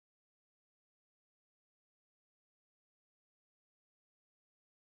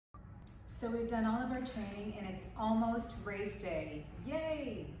So we've done all of our training and it's almost race day.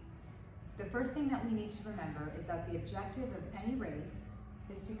 Yay! The first thing that we need to remember is that the objective of any race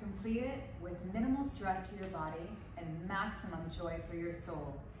is to complete it with minimal stress to your body and maximum joy for your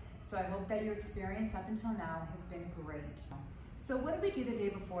soul. So I hope that your experience up until now has been great. So what do we do the day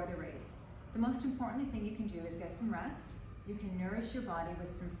before the race? The most important thing you can do is get some rest. You can nourish your body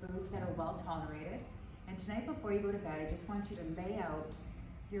with some foods that are well tolerated. And tonight before you go to bed, I just want you to lay out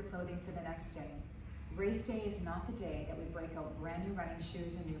your clothing for the next day. Race day is not the day that we break out brand new running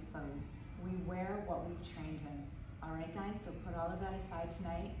shoes and new clothes. We wear what we've trained in. All right, guys, so put all of that aside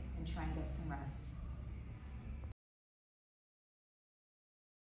tonight and try and get some rest.